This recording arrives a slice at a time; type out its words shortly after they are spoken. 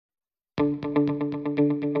Hi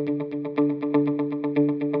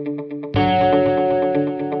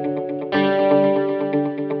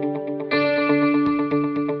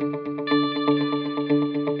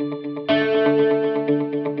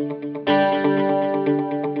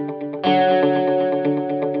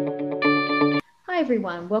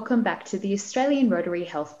everyone, welcome back to the Australian Rotary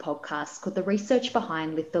Health podcast called The Research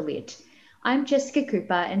Behind Lift the Lid. I'm Jessica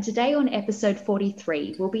Cooper, and today on episode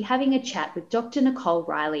 43, we'll be having a chat with Dr. Nicole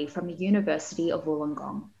Reilly from the University of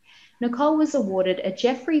Wollongong. Nicole was awarded a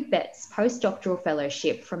Jeffrey Betts postdoctoral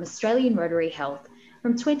fellowship from Australian Rotary Health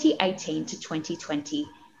from 2018 to 2020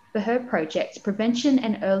 for her project Prevention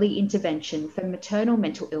and Early Intervention for Maternal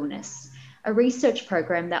Mental Illness, a research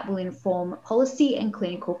program that will inform policy and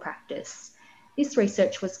clinical practice. This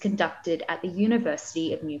research was conducted at the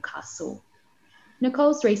University of Newcastle.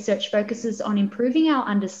 Nicole's research focuses on improving our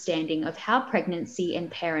understanding of how pregnancy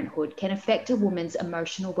and parenthood can affect a woman's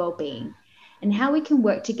emotional well-being and how we can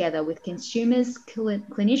work together with consumers,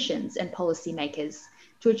 clinicians, and policymakers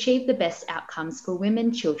to achieve the best outcomes for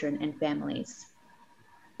women, children, and families.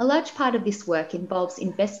 A large part of this work involves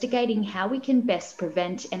investigating how we can best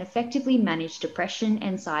prevent and effectively manage depression,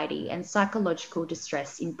 anxiety, and psychological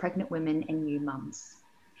distress in pregnant women and new mums.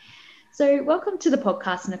 So welcome to the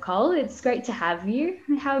podcast, Nicole. It's great to have you.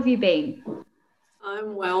 How have you been?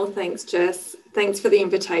 I'm well, thanks, Jess. Thanks for the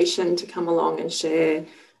invitation to come along and share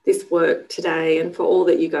this work today and for all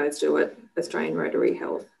that you guys do at Australian Rotary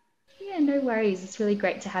Health. Yeah, no worries. It's really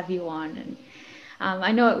great to have you on. And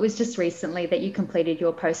I know it was just recently that you completed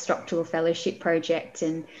your postdoctoral fellowship project,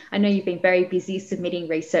 and I know you've been very busy submitting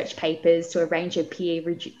research papers to a range of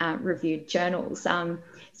peer-reviewed journals.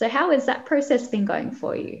 So how has that process been going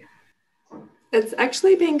for you? It's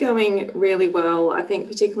actually been going really well, I think,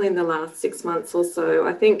 particularly in the last 6 months or so.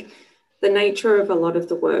 I think the nature of a lot of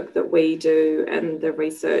the work that we do and the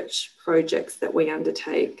research projects that we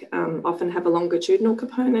undertake often have a longitudinal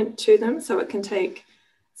component to them, so it can take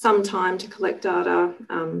some time to collect data,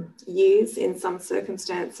 years in some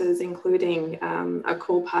circumstances, including a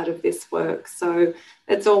core part of this work. So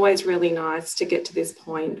it's always really nice to get to this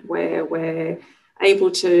point where we're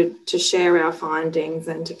able to share our findings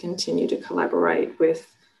and to continue to collaborate with,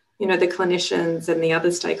 the clinicians and the other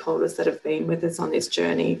stakeholders that have been with us on this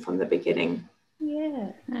journey from the beginning.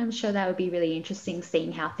 Yeah, I'm sure that would be really interesting,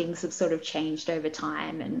 seeing how things have sort of changed over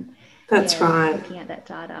time and That's right. looking at that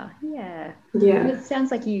data. Yeah. Yeah. It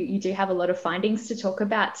sounds like you do have a lot of findings to talk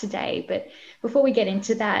about today. But before we get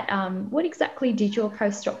into that, what exactly did your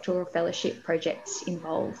postdoctoral fellowship project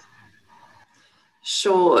involve?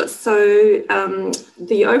 Sure. So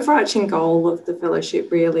the overarching goal of the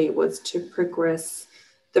fellowship really was to progress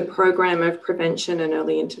the program of prevention and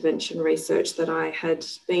early intervention research that I had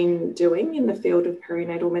been doing in the field of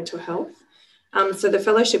perinatal mental health. So the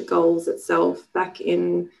fellowship goals itself, back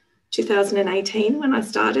in 2018 when I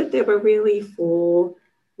started, there were really 4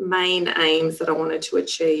 main aims that I wanted to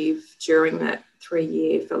achieve during that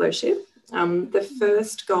 3-year fellowship. The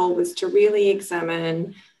first goal was to really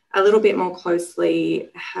examine a little bit more closely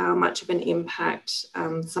how much of an impact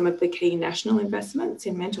some of the key national investments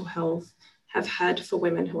in mental health have had for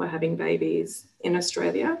women who are having babies in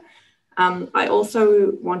Australia. I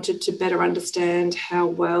also wanted to better understand how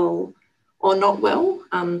well or not well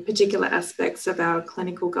particular aspects of our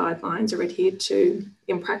clinical guidelines are adhered to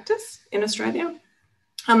in practice in Australia.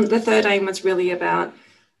 The third aim was really about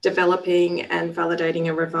developing and validating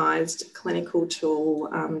a revised clinical tool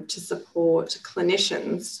to support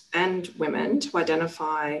clinicians and women to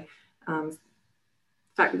identify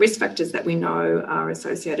risk factors that we know are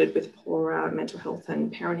associated with poorer mental health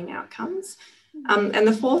and parenting outcomes. And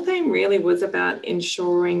the fourth aim really was about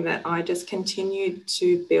ensuring that I just continued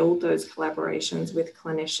to build those collaborations with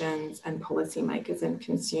clinicians and policymakers and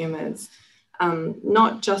consumers,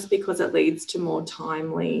 not just because it leads to more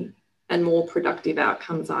timely and more productive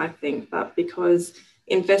outcomes, I think, but because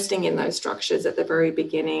investing in those structures at the very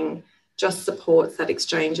beginning just supports that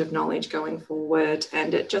exchange of knowledge going forward,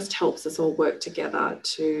 and it just helps us all work together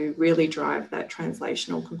to really drive that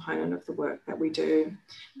translational component of the work that we do,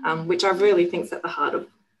 which I really think is at the heart of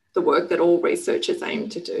the work that all researchers aim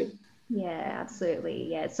to do. Yeah,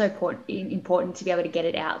 absolutely. Yeah, it's so important to be able to get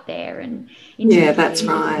it out there and yeah, that's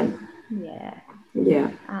right. Yeah.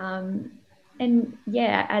 And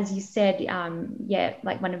yeah, as you said,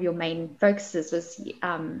 like one of your main focuses was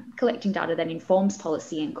collecting data that informs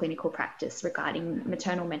policy and clinical practice regarding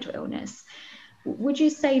maternal mental illness. Would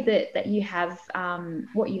you say that you have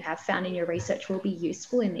what you have found in your research will be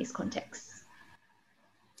useful in these contexts?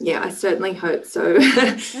 Yeah, I certainly hope so.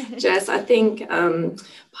 Jess, I think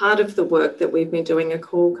part of the work that we've been doing, a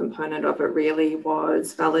core component of it really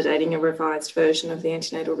was validating a revised version of the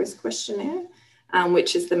antenatal risk questionnaire,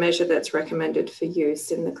 which is the measure that's recommended for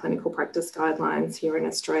use in the clinical practice guidelines here in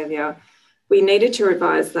Australia. We needed to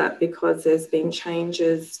revise that because there's been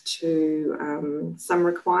changes to some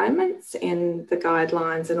requirements in the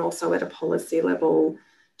guidelines and also at a policy level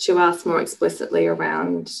to ask more explicitly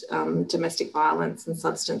around domestic violence and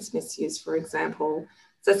substance misuse, for example.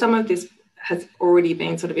 So some of this has already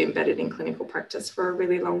been sort of embedded in clinical practice for a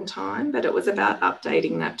really long time, but it was about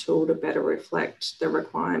updating that tool to better reflect the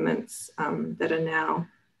requirements that are now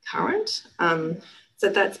current. So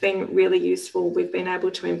that's been really useful. We've been able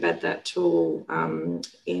to embed that tool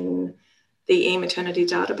in the e-maternity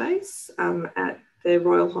database at the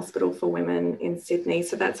Royal Hospital for Women in Sydney.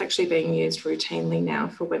 So that's actually being used routinely now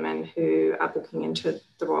for women who are booking into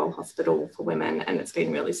the Royal Hospital for Women, and it's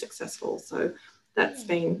been really successful. So that's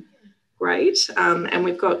been great. And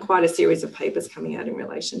we've got quite a series of papers coming out in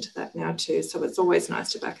relation to that now too. So it's always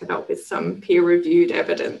nice to back it up with some peer-reviewed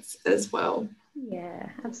evidence as well. Yeah,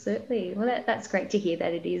 absolutely. Well, that's great to hear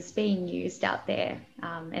that it is being used out there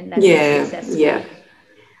and that it's successful. Yeah.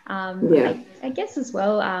 I guess as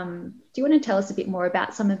well, do you want to tell us a bit more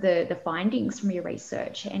about some of the findings from your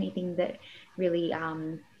research? Anything that really,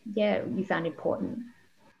 you found important?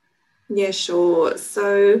 Yeah, sure.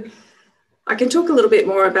 So I can talk a little bit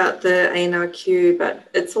more about the ANRQ, but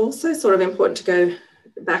it's also sort of important to go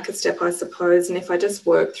back a step, I suppose. And if I just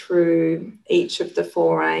work through each of the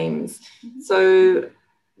four aims. So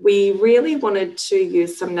we really wanted to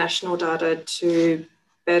use some national data to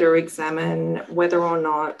better examine whether or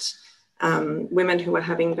not women who are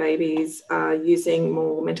having babies are using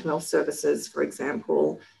more mental health services, for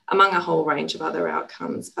example, among a whole range of other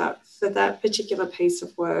outcomes. But for that particular piece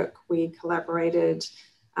of work, we collaborated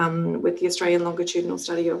with the Australian Longitudinal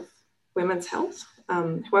Study of Women's Health,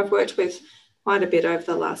 who I've worked with quite a bit over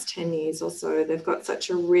the last 10 years or so. They've got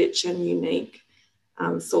such a rich and unique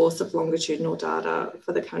source of longitudinal data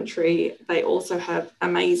for the country. They also have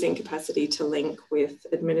amazing capacity to link with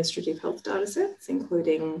administrative health data sets,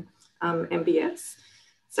 including MBS.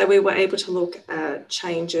 So we were able to look at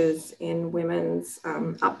changes in women's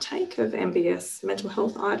uptake of MBS mental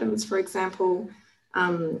health items, for example.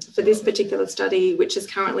 For this particular study, which is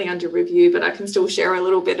currently under review, but I can still share a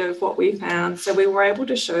little bit of what we found. So we were able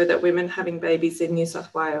to show that women having babies in New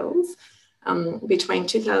South Wales between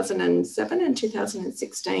 2007 and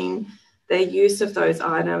 2016, their use of those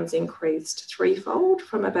items increased threefold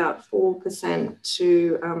from about 4%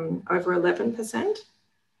 to over 11%.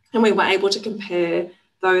 And we were able to compare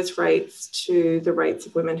those rates to the rates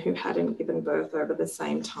of women who hadn't given birth over the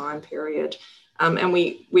same time period. And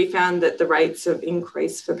we found that the rates of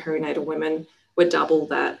increase for perinatal women were double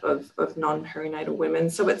that of non-perinatal women.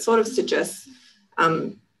 So it sort of suggests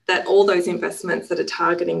that all those investments that are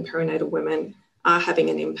targeting perinatal women are having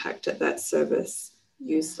an impact at that service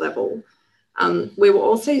use level. We were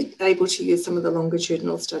also able to use some of the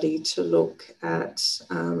longitudinal study to look at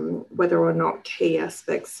whether or not key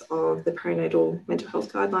aspects of the perinatal mental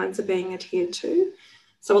health guidelines are being adhered to.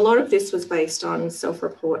 So a lot of this was based on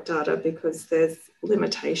self-report data because there's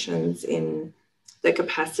limitations in the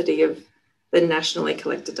capacity of the nationally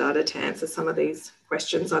collected data to answer some of these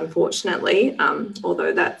questions, unfortunately,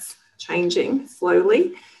 although that's changing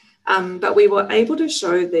slowly. But we were able to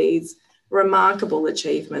show these remarkable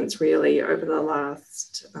achievements really over the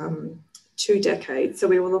last 2 decades. So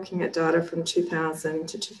we were looking at data from 2000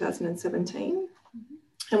 to 2017,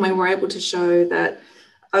 and we were able to show that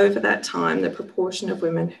over that time, the proportion of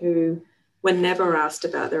women who were never asked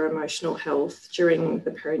about their emotional health during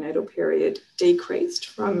the perinatal period decreased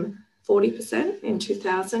from 40% in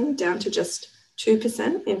 2000 down to just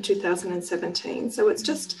 2% in 2017. So it's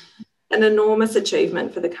just an enormous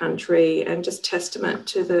achievement for the country and just testament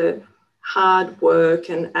to the hard work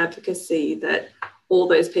and advocacy that all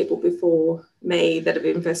those people before me that have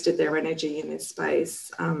invested their energy in this space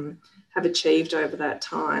have achieved over that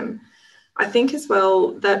time. I think as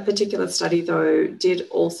well, that particular study, though, did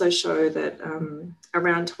also show that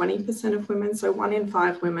around 20% of women, so 1 in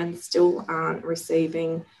 5 women still aren't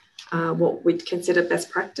receiving what we'd consider best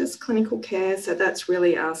practice clinical care. So that's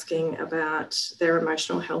really asking about their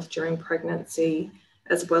emotional health during pregnancy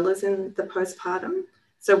as well as in the postpartum.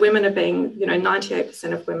 So women are being,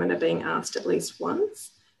 98% of women are being asked at least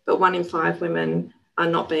once, but 1 in 5 women are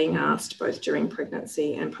not being asked both during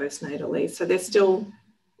pregnancy and postnatally. So there's still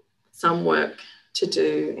some work to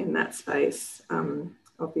do in that space,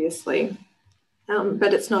 obviously.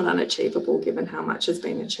 But it's not unachievable given how much has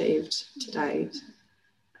been achieved to date.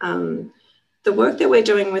 The work that we're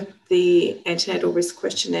doing with the antenatal risk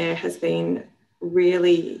questionnaire has been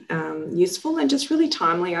really useful and just really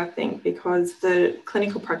timely, I think, because the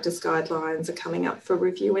clinical practice guidelines are coming up for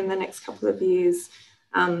review in the next couple of years.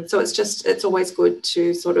 So it's always good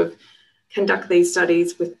to sort of conduct these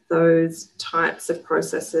studies with those types of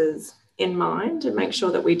processes in mind and make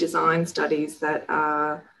sure that we design studies that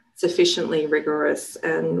are sufficiently rigorous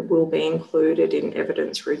and will be included in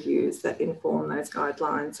evidence reviews that inform those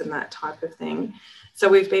guidelines and that type of thing. So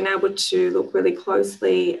we've been able to look really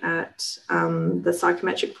closely at the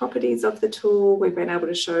psychometric properties of the tool. We've been able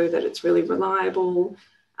to show that it's really reliable,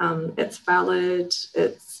 it's valid,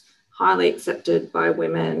 it's highly accepted by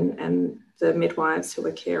women and the midwives who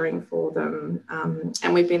are caring for them.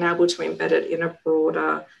 And we've been able to embed it in a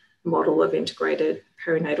broader model of integrated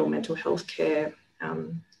perinatal mental health care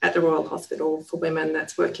at the Royal Hospital for women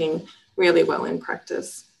that's working really well in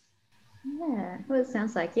practice. Yeah, well, it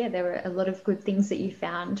sounds like, there were a lot of good things that you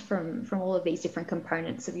found from all of these different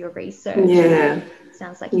components of your research. Yeah. It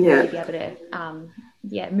sounds like you'll really be able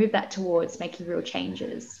to move that towards making real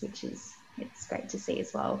changes, which it's great to see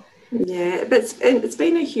as well. Yeah, but it's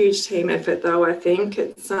been a huge team effort, though. I think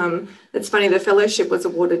it's funny. The fellowship was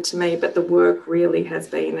awarded to me, but the work really has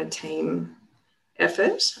been a team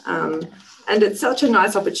effort, and it's such a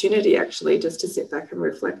nice opportunity, actually, just to sit back and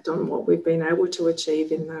reflect on what we've been able to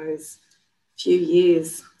achieve in those few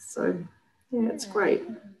years. So, it's great.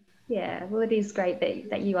 Yeah, well, it is great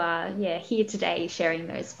that you are here today sharing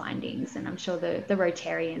those findings, and I'm sure the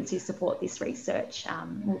Rotarians who support this research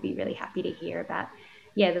will be really happy to hear about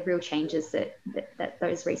the real changes that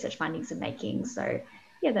those research findings are making. So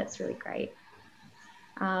that's really great.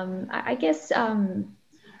 I guess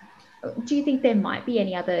do you think there might be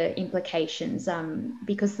any other implications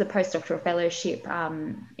because the postdoctoral fellowship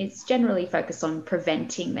is generally focused on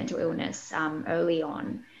preventing mental illness early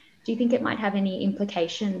on? Do you think it might have any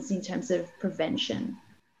implications in terms of prevention?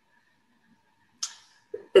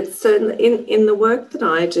 It's certainly in the work that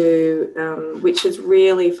I do, which is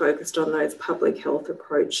really focused on those public health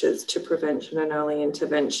approaches to prevention and early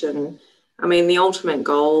intervention. I mean, the ultimate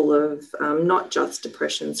goal of not just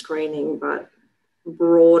depression screening, but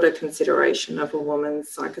broader consideration of a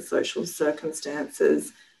woman's psychosocial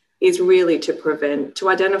circumstances is really to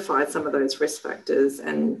identify some of those risk factors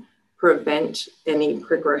and prevent any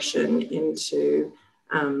progression into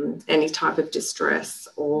any type of distress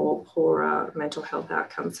or poorer mental health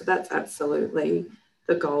outcomes. So that's absolutely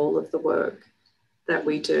the goal of the work that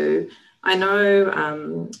we do. I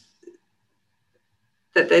know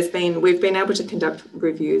that we've been able to conduct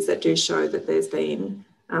reviews that do show that there's been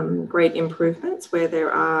great improvements where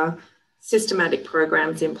there are systematic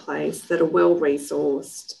programs in place that are well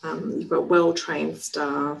resourced, you've got well-trained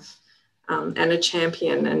staff, and a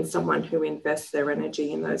champion and someone who invests their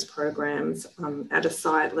energy in those programs at a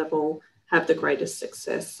site level have the greatest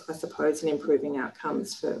success, I suppose, in improving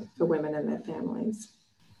outcomes for women and their families.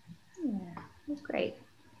 Yeah, great.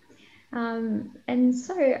 And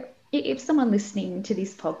so if someone listening to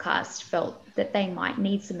this podcast felt that they might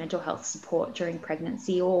need some mental health support during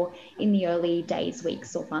pregnancy or in the early days,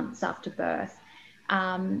 weeks or months after birth,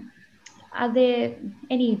 are there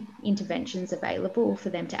any interventions available for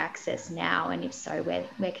them to access now? And if so,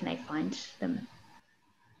 where can they find them?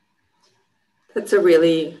 That's a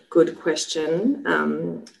really good question.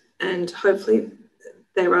 And hopefully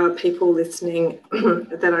there are people listening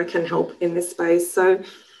that I can help in this space. So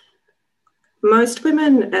most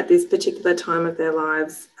women at this particular time of their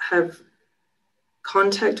lives have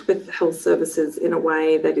contact with health services in a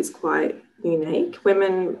way that is quite unique.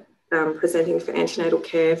 Women presenting for antenatal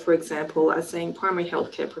care, for example, are seeing primary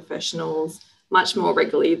healthcare professionals much more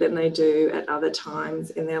regularly than they do at other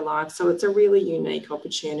times in their life. So it's a really unique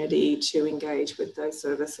opportunity to engage with those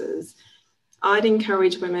services. I'd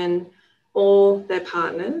encourage women or their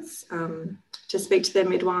partners to speak to their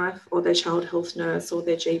midwife or their child health nurse or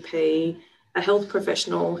their GP, a health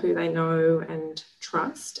professional who they know and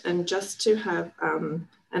trust, and just to have an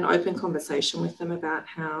open conversation with them about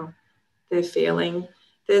how they're feeling.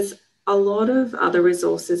 There's a lot of other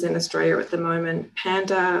resources in Australia at the moment.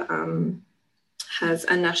 Panda has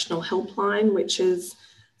a national helpline, which is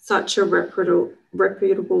such a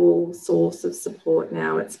reputable source of support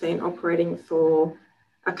now. It's been operating for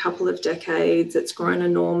a couple of decades. It's grown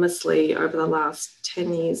enormously over the last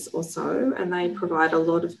 10 years or so, and they provide a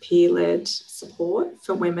lot of peer-led support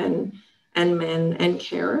for women and men and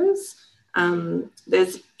carers.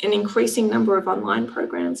 There's an increasing number of online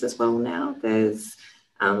programs as well now. There's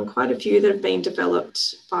quite a few that have been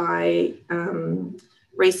developed by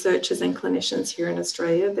researchers and clinicians here in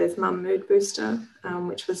Australia. There's Mum Mood Booster,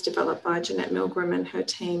 which was developed by Jeanette Milgram and her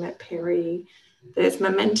team at Perry. There's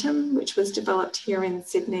Momentum, which was developed here in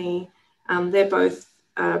Sydney. They're both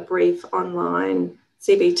brief online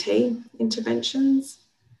CBT interventions.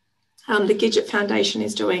 The Gidget Foundation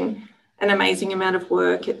is doing an amazing amount of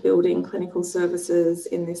work at building clinical services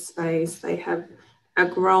in this space. They have a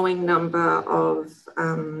growing number of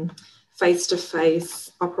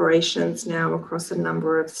face-to-face operations now across a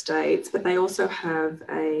number of states, but they also have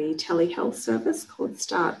a telehealth service called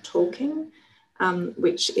Start Talking,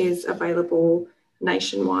 which is available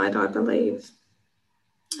nationwide, I believe.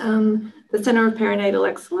 The Centre of Perinatal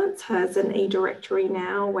Excellence has an e-directory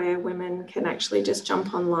now where women can actually just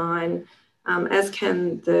jump online, as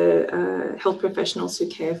can the health professionals who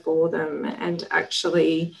care for them, and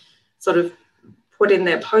actually sort of put in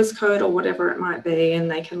their postcode or whatever it might be, and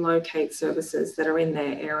they can locate services that are in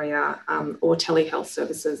their area, or telehealth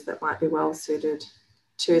services that might be well suited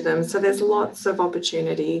to them. So there's lots of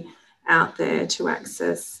opportunity out there to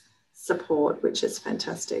access support, which is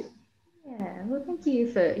fantastic. Yeah, well, thank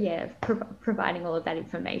you for providing all of that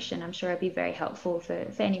information. I'm sure it'll be very helpful for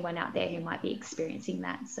anyone out there who might be experiencing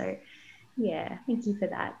that. So, yeah, thank you for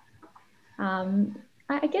that.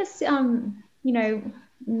 I guess, you know,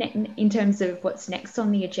 in terms of what's next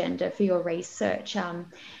on the agenda for your research,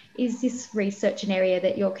 is this research an area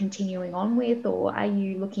that you're continuing on with, or are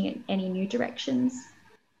you looking at any new directions?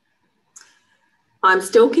 I'm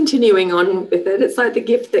still continuing on with it. It's like the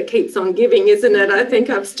gift that keeps on giving, isn't it? I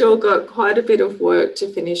think I've still got quite a bit of work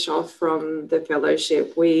to finish off from the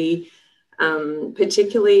fellowship. We,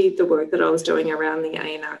 particularly the work that I was doing around the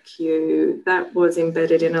ANRQ, that was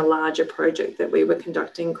embedded in a larger project that we were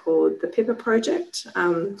conducting called the PIPA project.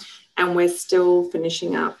 And we're still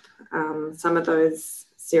finishing up some of those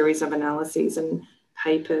series of analyses and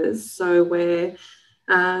papers. So we're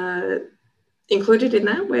included in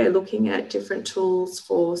that, we're looking at different tools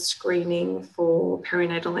for screening for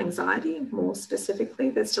perinatal anxiety. More specifically,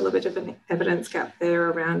 there's still a bit of an evidence gap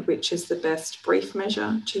there around which is the best brief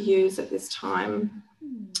measure to use at this time.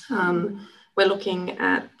 We're looking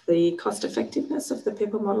at the cost effectiveness of the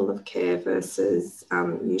PIPA model of care versus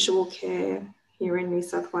usual care here in New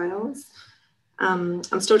South Wales.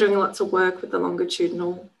 I'm still doing lots of work with the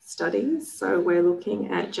longitudinal studies. So we're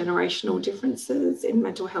looking at generational differences in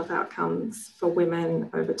mental health outcomes for women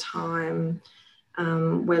over time.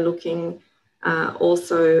 We're looking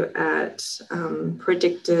also at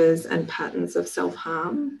predictors and patterns of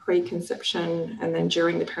self-harm, pre-conception, and then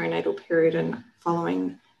during the perinatal period and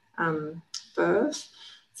following birth.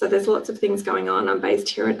 So there's lots of things going on. I'm based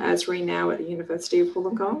here at ASRI now at the University of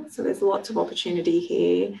Wollongong. So there's lots of opportunity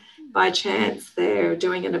here. By chance, they're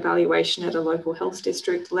doing an evaluation at a local health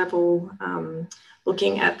district level,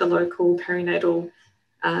 looking at the local perinatal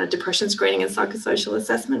depression screening and psychosocial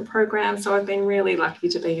assessment program. So I've been really lucky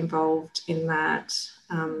to be involved in that.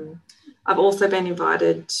 I've also been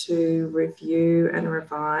invited to review and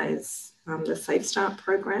revise the Safe Start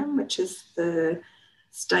program, which is the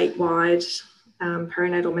statewide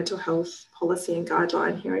perinatal mental health policy and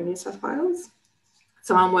guideline here in New South Wales.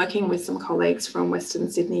 So I'm working with some colleagues from Western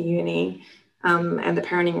Sydney Uni and the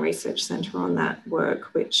Parenting Research Centre on that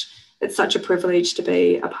work, which it's such a privilege to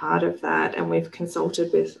be a part of that. And we've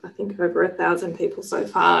consulted with, I think, over 1,000 people so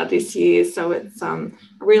far this year. So it's a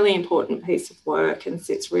really important piece of work and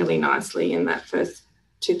sits really nicely in that first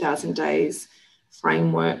 2,000 days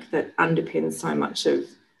framework that underpins so much of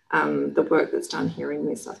the work that's done here in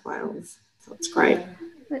New South Wales. So it's great. Yeah.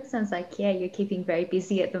 That sounds like, you're keeping very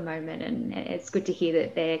busy at the moment, and it's good to hear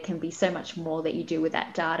that there can be so much more that you do with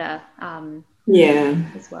that data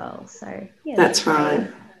as well. So, that's right.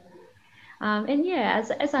 And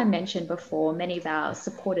as I mentioned before, many of our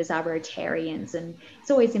supporters are Rotarians, and it's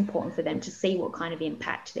always important for them to see what kind of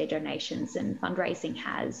impact their donations and fundraising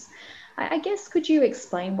has. I guess, could you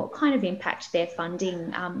explain what kind of impact their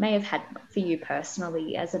funding may have had for you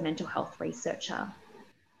personally as a mental health researcher?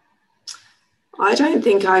 I don't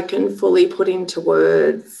think I can fully put into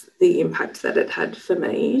words the impact that it had for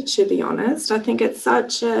me, to be honest. I think it's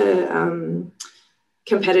such a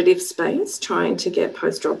competitive space trying to get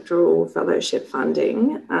postdoctoral fellowship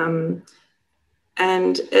funding.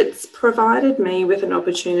 And it's provided me with an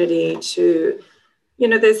opportunity to,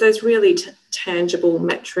 there's those really tangible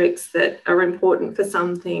metrics that are important for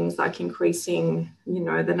some things, like increasing,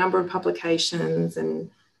 the number of publications and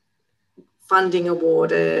funding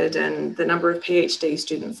awarded and the number of PhD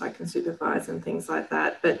students I can supervise and things like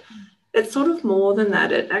that. But it's sort of more than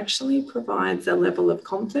that. It actually provides a level of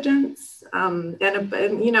confidence and a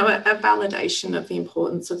validation of the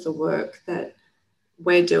importance of the work that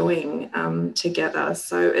we're doing together.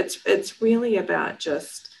 So it's really about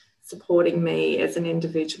just supporting me as an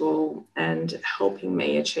individual and helping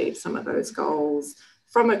me achieve some of those goals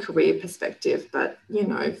from a career perspective. But, you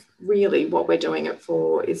know, really what we're doing it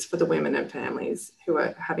for is for the women and families who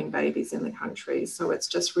are having babies in the country. So it's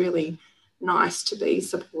just really nice to be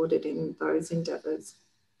supported in those endeavours.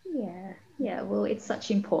 Yeah. Well, it's such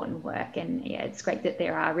important work, and yeah, it's great that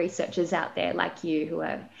there are researchers out there like you who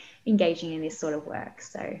are engaging in this sort of work.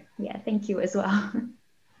 So yeah, thank you as well.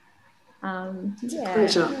 It's a Yeah.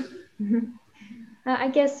 pleasure. I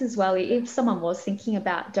guess as well, if someone was thinking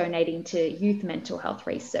about donating to youth mental health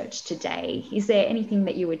research today, is there anything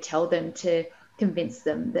that you would tell them to convince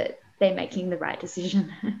them that they're making the right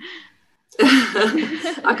decision?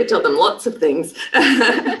 I could tell them lots of things.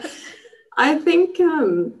 I think,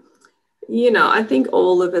 I think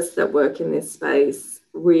all of us that work in this space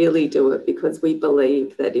really do it because we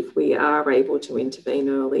believe that if we are able to intervene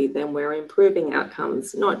early, then we're improving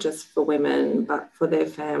outcomes, not just for women, but for their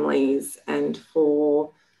families and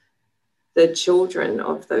for the children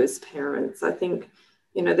of those parents. I think,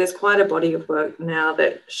 there's quite a body of work now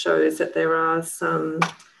that shows that there are some,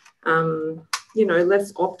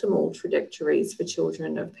 less optimal trajectories for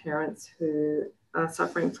children of parents who are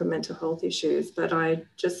suffering from mental health issues. But I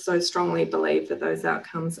just so strongly believe that those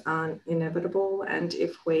outcomes aren't inevitable. And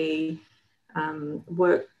if we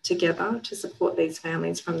work together to support these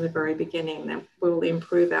families from the very beginning, then we'll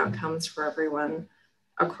improve outcomes for everyone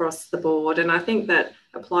across the board. And I think that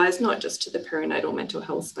applies not just to the perinatal mental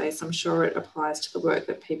health space. I'm sure it applies to the work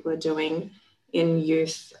that people are doing in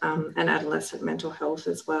youth and adolescent mental health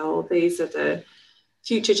as well. These are the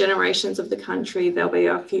future generations of the country. They'll be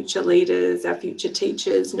our future leaders, our future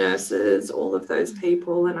teachers, nurses, all of those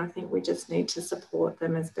people. And I think we just need to support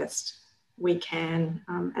them as best we can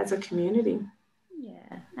as a community.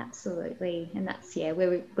 Yeah, absolutely. And that's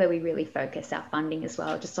where we really focus our funding as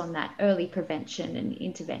well, just on that early prevention and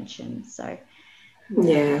intervention. So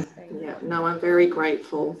yeah. No, I'm very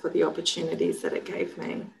grateful for the opportunities that it gave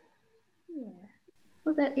me.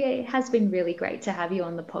 Well, it has been really great to have you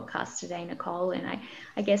on the podcast today, Nicole. And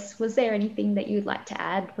I guess, was there anything that you'd like to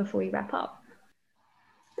add before we wrap up?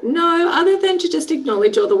 No, other than to just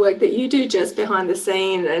acknowledge all the work that you do just behind the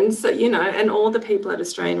scene. And so, and all the people at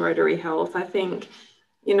Australian Rotary Health, I think,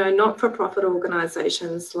 not-for-profit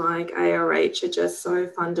organisations like ARH are just so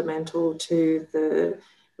fundamental to the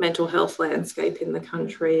mental health landscape in the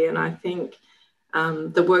country. And I think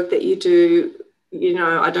the work that you do,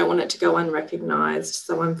 I don't want it to go unrecognised.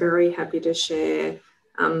 So I'm very happy to share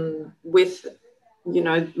with,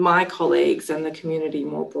 my colleagues and the community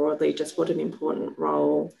more broadly, just what an important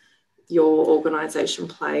role your organisation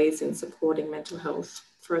plays in supporting mental health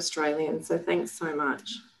for Australians. So thanks so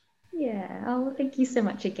much. Yeah. Oh, well, thank you so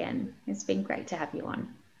much again. It's been great to have you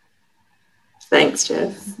on. Thanks,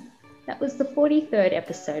 Jess. That was the 43rd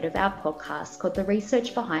episode of our podcast called The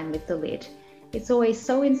Research Behind Lift the Lid. It's always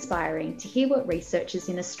so inspiring to hear what researchers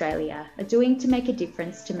in Australia are doing to make a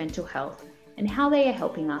difference to mental health and how they are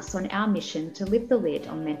helping us on our mission to lift the lid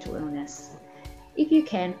on mental illness. If you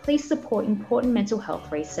can, please support important mental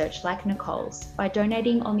health research like Nicole's by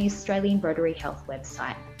donating on the Australian Rotary Health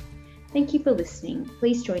website. Thank you for listening.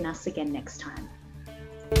 Please join us again next time.